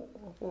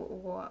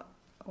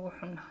ugu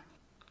xunnahay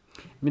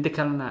midda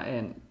kalena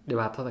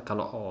dhibaatada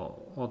kale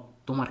oo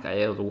dumarka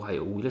ayada lagu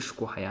hayo oo wiilasha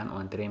ku hayaan oo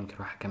aan dareemi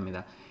karo waxa ka mid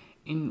ah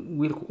in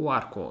wiilku u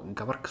arko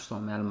gabar kastoo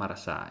meel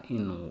marasa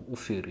inuu u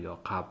fiiriyo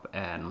qaab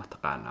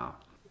mataqaanaa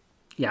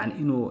yani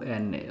inuu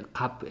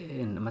qaab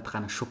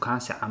mataqaanaa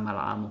shukaansi camal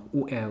ama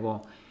u eego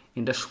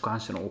indha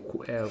shukaansina uu ku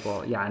eego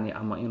yani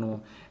ama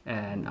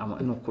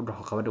inuu ku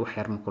dhaho gabadha wax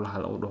yar markuu la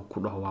hadlo uu ku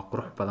dhaho waa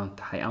qurux badan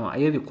tahay ama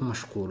ayadii ku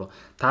mashquulo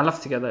taa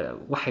laftigeeda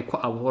waxay ku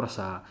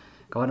abuuraysaa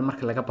gabadha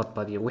marka laga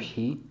badbadiyo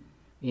wixii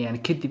yani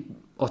kadib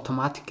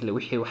automatically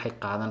wixii waxay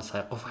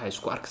qaadanaysaa qof waxay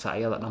isku arkaysaa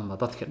ayada dhanba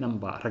dadka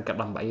dhanba ragga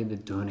dhanba ayada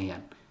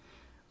doonayaan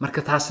marka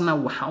taasna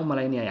waxaan u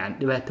malaynayaa yani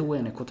dhibaato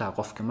weyn ay ku tahay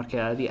qofka marka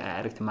aad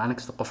aragtay maalin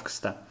kasta qof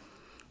kasta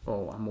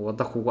oo ama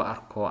wada kuga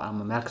arko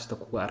ama meel kasta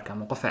kuga arko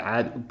ama qof ay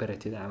caadi u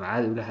baratid ama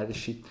caadi ula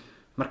hadashid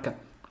marka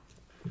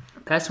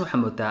taas waxa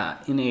moodaa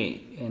inay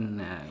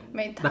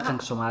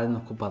dhaqanka Soomaalida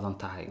ku badan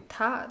tahay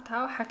taa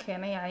waxa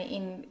keenay yani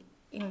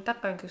in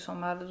dhaqanka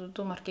Soomaalidu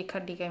dumarkii ka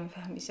dhigay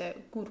fahmaysa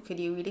guur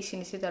kaliya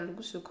wiilashina sida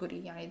lagu soo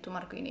koriyay yani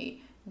dumarku inay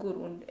guur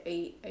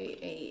ay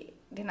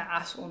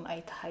dhinacaas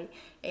ay tahay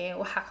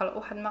waxa kale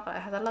waxaad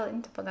maqlay hadallada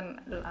inta badan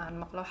aan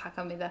maqlo waxa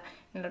kamid ah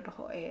in la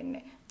dhaho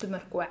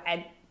dumarku waa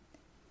cad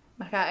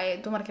marka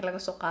dumarkii laga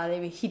soo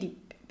qaaday hidib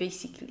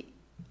basically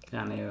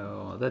yani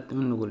dad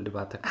u nugul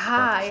dhibaato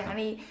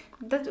yani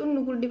dad u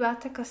nugul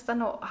dhibaato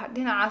kastana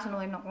dhinacaasna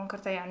way noqon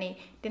kartaa yani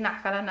dhinac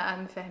kalena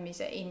aan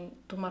fahmaysa in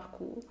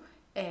dumarku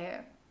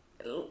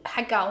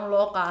xagga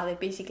loo qaaday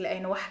basically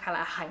ayna wax kala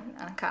ahayn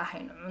aan ka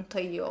ahayn cunto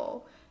iyo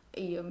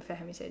ma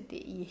fahmaysa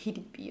iyo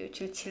hidib iyo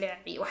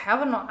jiljileec iyo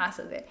waxyaabo noocaas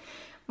ah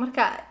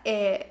marka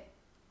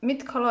mid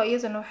kale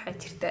iyadana waxa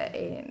jirta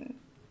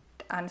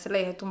aan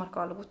isleeyahay dumarka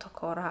waa lagu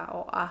takooraa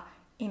oo ah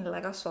in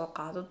laga soo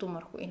qaado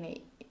dumarku inay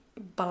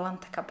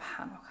ballanta ka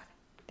baxaan oo kale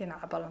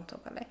dhinaca ballanta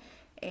oo kale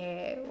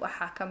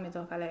waxa kamid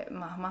oo kale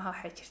mahmaha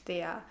waxa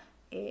jirtay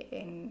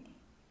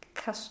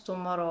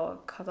customer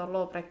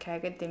kadalobra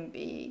kaga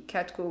dambeeyay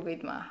kaad ku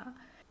ogeyd maaha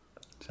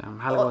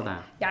maxaa laga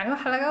wadaa yani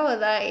waxa laga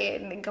wadaa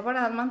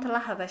gabadhaad maanta la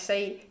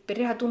hadashay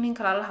bari hadduu nin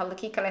kale la hadlo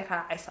kii kale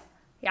raacaysa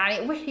yani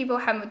wixiiba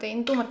waxaa muddo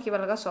in dumarkiiba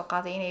laga soo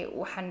qaaday inay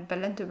waxaan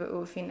ballantaba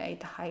oofin ay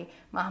tahay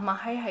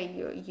mahmahayaha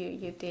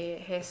iyo dee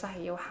heesaha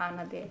iyo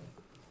waxaana dee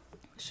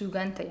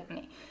suugaanta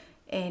yani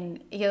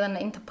iyadana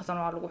inta badan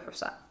waa lagu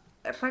xusaa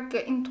ragga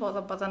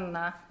intooda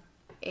badanna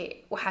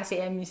waxaasay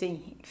aaminsan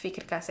yihiin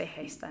fikirkaasay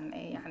haystaan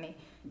yani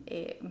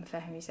ma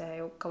fahmaysaa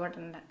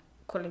gabadhan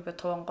kulliba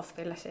 10 qof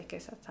bay la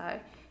sheekaysataa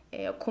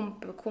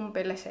kun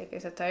bay la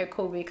sheekaysataa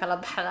kow bay kala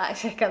baxdaa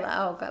sheekada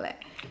oo kale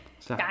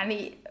yani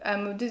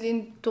muddada in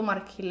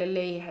dumarkii la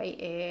leeyahay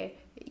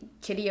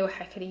kaliya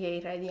waxa kaliya ay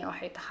raadiyaan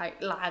waxay tahay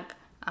lacag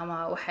ama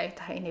waxay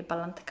tahay inay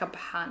ballanta ka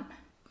baxaan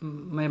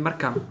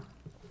marka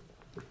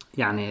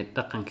yani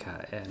dhaqanka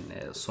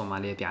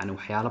Soomaaliyeed yani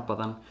waxyaalo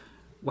badan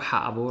waxa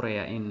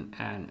abuuraya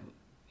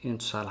in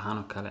tusaale ahaan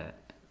oo kale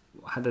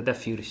hadda da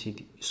fiirisid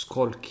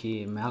iskoolkii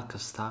meel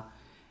kasta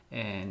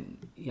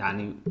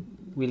yani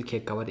wiilkii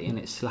gabadha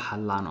inay isla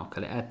hadlaan oo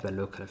kale aad baa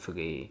loo kala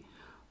fogeeyay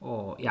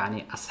oo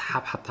yani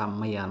asxaab xataa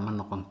ma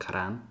noqon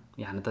karaan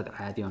يعني dad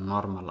caadi oo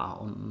normal ah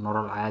oo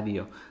nolol caadi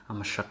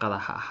ama shaqada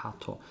ha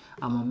ahaato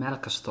ama meel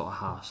kasto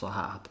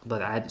ahaato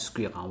dad caadi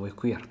isku yaqaan way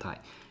ku yartahay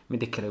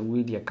mid kale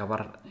wiil iyo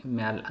gabar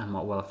meel ama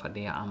wada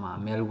fadhiya ama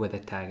meel wada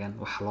taagan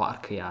wax loo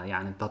arkayaa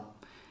yani dad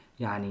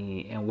yani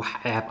wax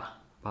ceeb ah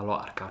baa loo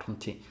arkaa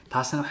runtii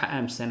taasna waxa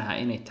aamsanaha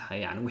inay tahay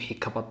yani wixii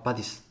ka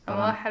badbadis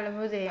ama waxa la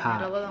moodaya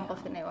labadan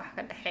qof inay wax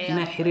ka dhaxeeyaan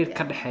inay xiriir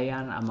ka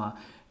dhaxeeyaan ama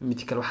mid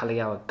kale waxa laga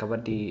yaabaa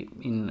gabadhii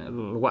in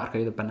lagu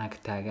arkayo banaanka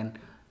taagan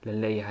la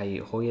leeyahay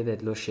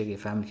hooyadeed loo sheegay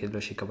familkeed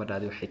loo sheegay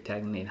gabadhaadi waxay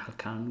taagnayd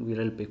halkan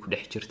wiilal bay ku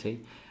dhex jirtay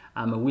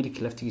ama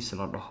wiilkii laftigiisa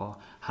la dhaho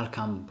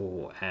halkan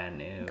buu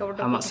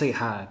ama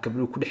saxa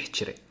gabadhu ku dhex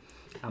jiray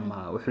ama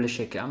wuxuu la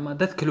sheegay ama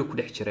dad kale ku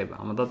dhex jiray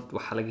ama dad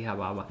waxa laga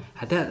yaabaa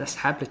hadaa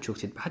asxaab la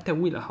joogtid hatta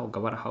wiil ah oo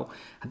gabar ah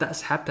hadaa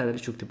asxaabtaada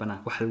la joogtid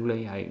banaanka waxa lagu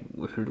leeyahay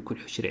wuxuu ku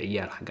dhex jiray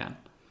ciyaar xagaan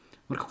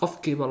marka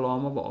qofkiiba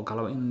loomaba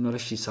ogolaba in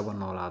noloshiisa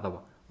noolaadaba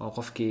oo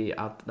qofkii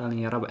aad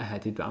dhalinyaraba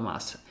ahaatid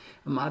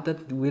ama dad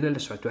wiilal la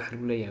socdo waxa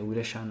lagu leeyahay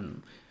wiilashan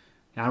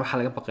yani waxa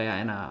laga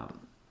baqayaa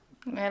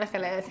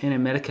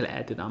meel kale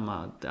aadid ama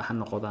ha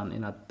noqdaan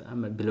inaad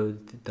ama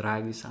bilowdid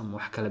drugs ama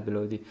wax kale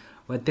bilowdid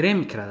waa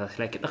dareemi karaa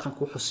laakiin dhaqanku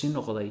wuxuu sii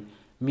noqday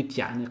mid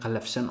yacni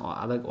qalafsan oo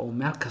adag oo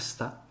meel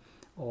kasta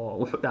oo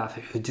wuxuu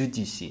dhaafay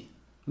xuduudiisii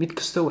mid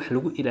kasta wax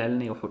lagu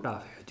ilaalinayo wuxuu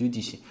dhaafay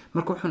xuduudiisii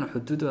marka wuxuuna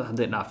xuduudooda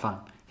hadday dhaafaan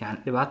yacni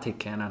dhibaatay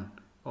keenaan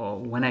oo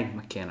wanaag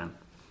ma keenaan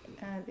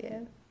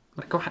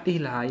marka waxaan dhihi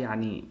lahaa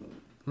yacni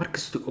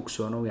markasta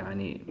ogsoonow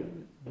yacni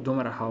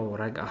dumar ahaw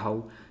rag ahaw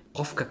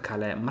qofka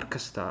kale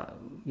markasta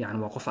yacni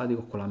waa qof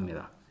adiga kula mid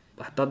ah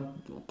haddaad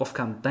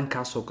qofkan dan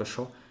kaa soo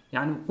gasho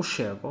yacni u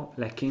sheego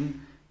laakiin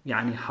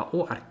yacni ha u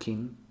arkin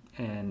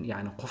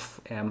yacni qof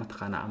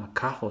mataqaanaa ama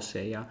kaa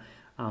hooseeya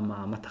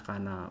ama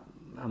mataqaanaa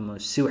ama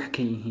si wax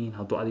ka yihiin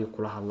hadduu adiga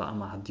kula hadlo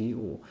ama haddii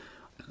uu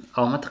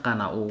oo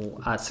mataqaanaa uu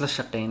aad isla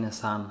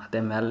shaqaynaysaan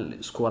hadday meel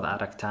isku wada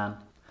aragtaan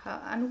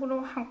aniguna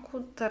waxaan ku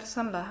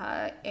darsan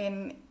lahaa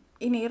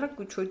inay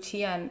raggu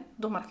joojiyaan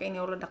dumarka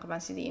inay ula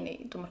dhaqmaan sidii inay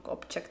dumarka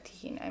object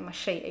yihiin ama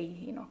shay ay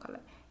yihiin oo kale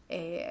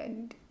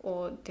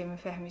oo dee ma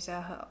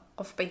fahmaysaa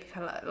qof bay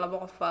kala laba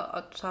qof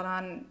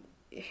codsadaan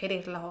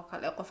xiriir lah oo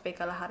kale qof bay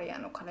kala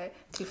harayaan oo kale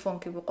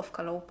telefoonkiibu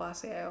qofka lagu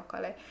baasay oo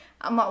kale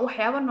ama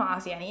waxyaabo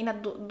noocaas yani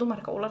inaad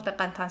dumarka ula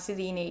dhaqantaan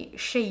sidii inay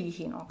shay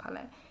yihiin oo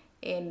kale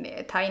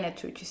taa inaad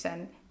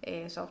joojisaan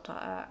sababtoo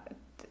ah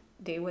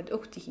dee waad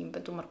ogtihiinba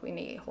dumarku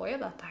inay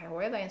hooyada tahay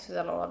hooyada in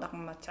sida loola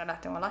dhaqmo maad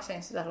jeclaateen walaasha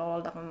in sida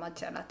loola dhaqmo maad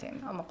jeclaateen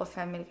ama qof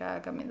familkaaga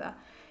ka mid ah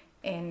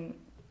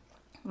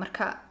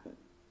marka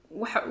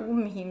waxa ugu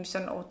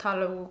muhiimsan oo taa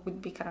loogu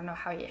gudbi karana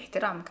waxa weeye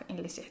ixtiraamka in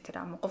la is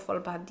ixtiraamo qof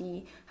walba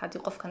hadii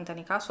qofkan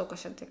tani ka soo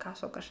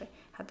gashay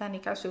hadaan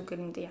ka soo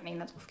galin yani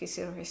inaad qofkii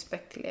si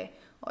respect leh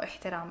oo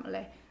ixtiraam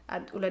leh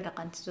aad ula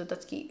dhaqantido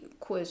dadkii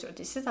ku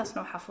socday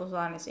sidaasna waxa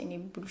fududaanaysa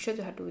in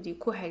bulshadu hadhoodii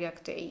ku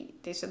hagaagto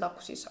ay sida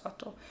ku sii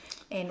socoto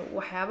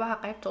waxyaabaha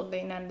qaybtooda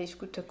inaan la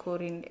isku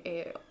takoorin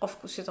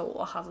qofku sida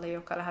uu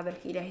hadlayo kala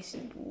hadalka Ilaahay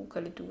sidii uu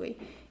kala duway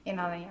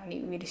inaan yani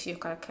wiilashii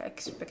kale ka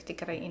expect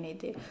karay inay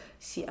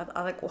si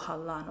adag u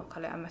hadlaan oo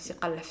kale ama si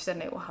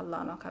qalafsan ay u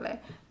hadlaan oo kale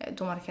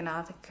dumarkina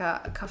aad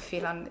ka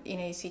filan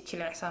inay si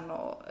jilicsan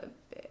oo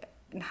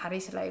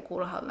naxariis la ay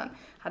kula hadlaan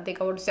haddii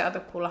gabadhu si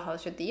adag kula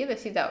hadasho iyada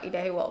sida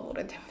Ilaahay waa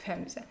abuuray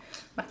fahamsan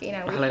marka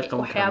inaan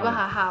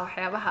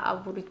waxyaabaha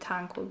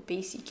abuuritaanka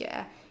basic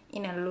ah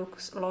inaan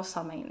loo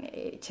sameyn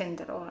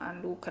gender oo aan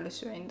lagu kala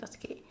soocin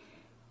dadkii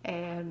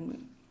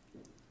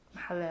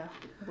maxaa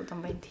ugu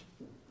dambeyntii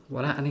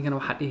walaa anigana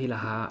waxaa dhihi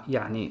lahaa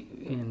yacni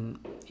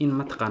in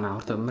mataqaanaa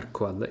horta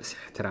markood la is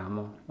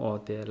ixtiraamo oo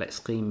dee la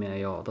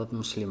isqiimeeyo dad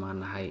muslimaan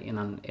nahay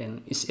inaan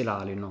is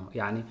ilaalino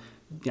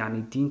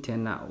يعني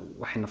دينتنا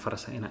وحنا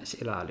فرسنا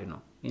إس إلالينو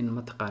إن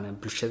متقنا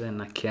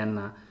بالشدنا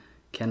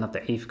كنا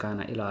ضعيف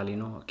كان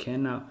إلالينو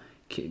كنا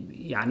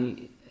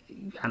يعني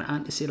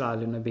أنا إس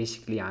إلالينو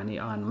basically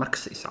يعني أنا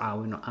مركز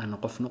إسعاوينو أنا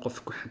نقف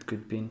كحد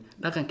كتبين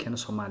لكن كانوا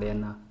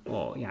صومالينا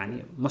أو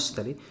يعني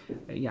مصدري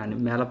يعني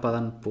ما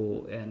لبضن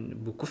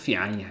بو كفي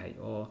عني هاي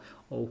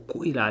أو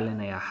كو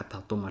إلالينا يا حتى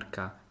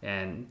Dumarka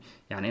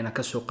يعني أنا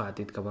كسوق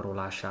عديد كبر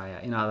ولا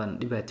شايع إن هذا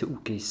نبات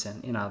أوكيسن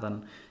إن هذا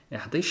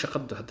hadday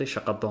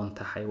shaqo doon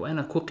tahay waa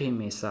inaad ku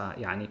qiimeysaa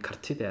yani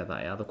kartideeda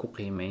ayaad ku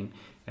qiimeyn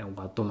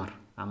waa dumar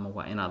ama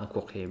waa inaad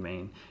ku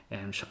qiimeyn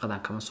shaqadan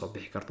kama soo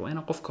bixi karto waa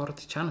inaad qofka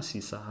horta chance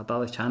siisaa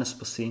haddaad chance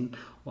basiin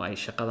oo ay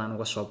shaqadan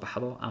uga soo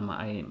baxdo ama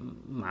ay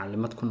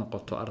macallimad ku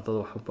noqoto ardada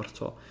wax u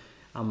barto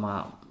ama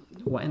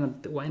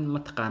waa in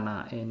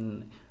mataqaanaa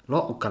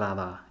loo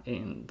ogolaadaa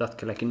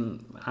dadka laakiin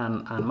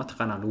aan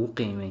mataqaanaa lagu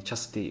qiimeyn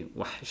just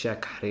wax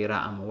sheeka xiriira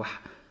ama wax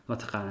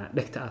mataqaanaa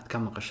dhegta aad ka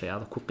maqashay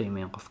aad ku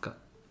qiimeyn qofka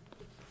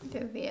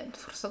dad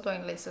fursad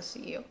weyn la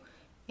siiyo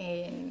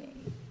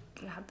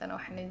haddana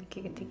waxaan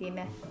idinkaga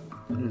tegaynaa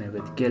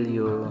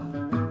nabadgelyo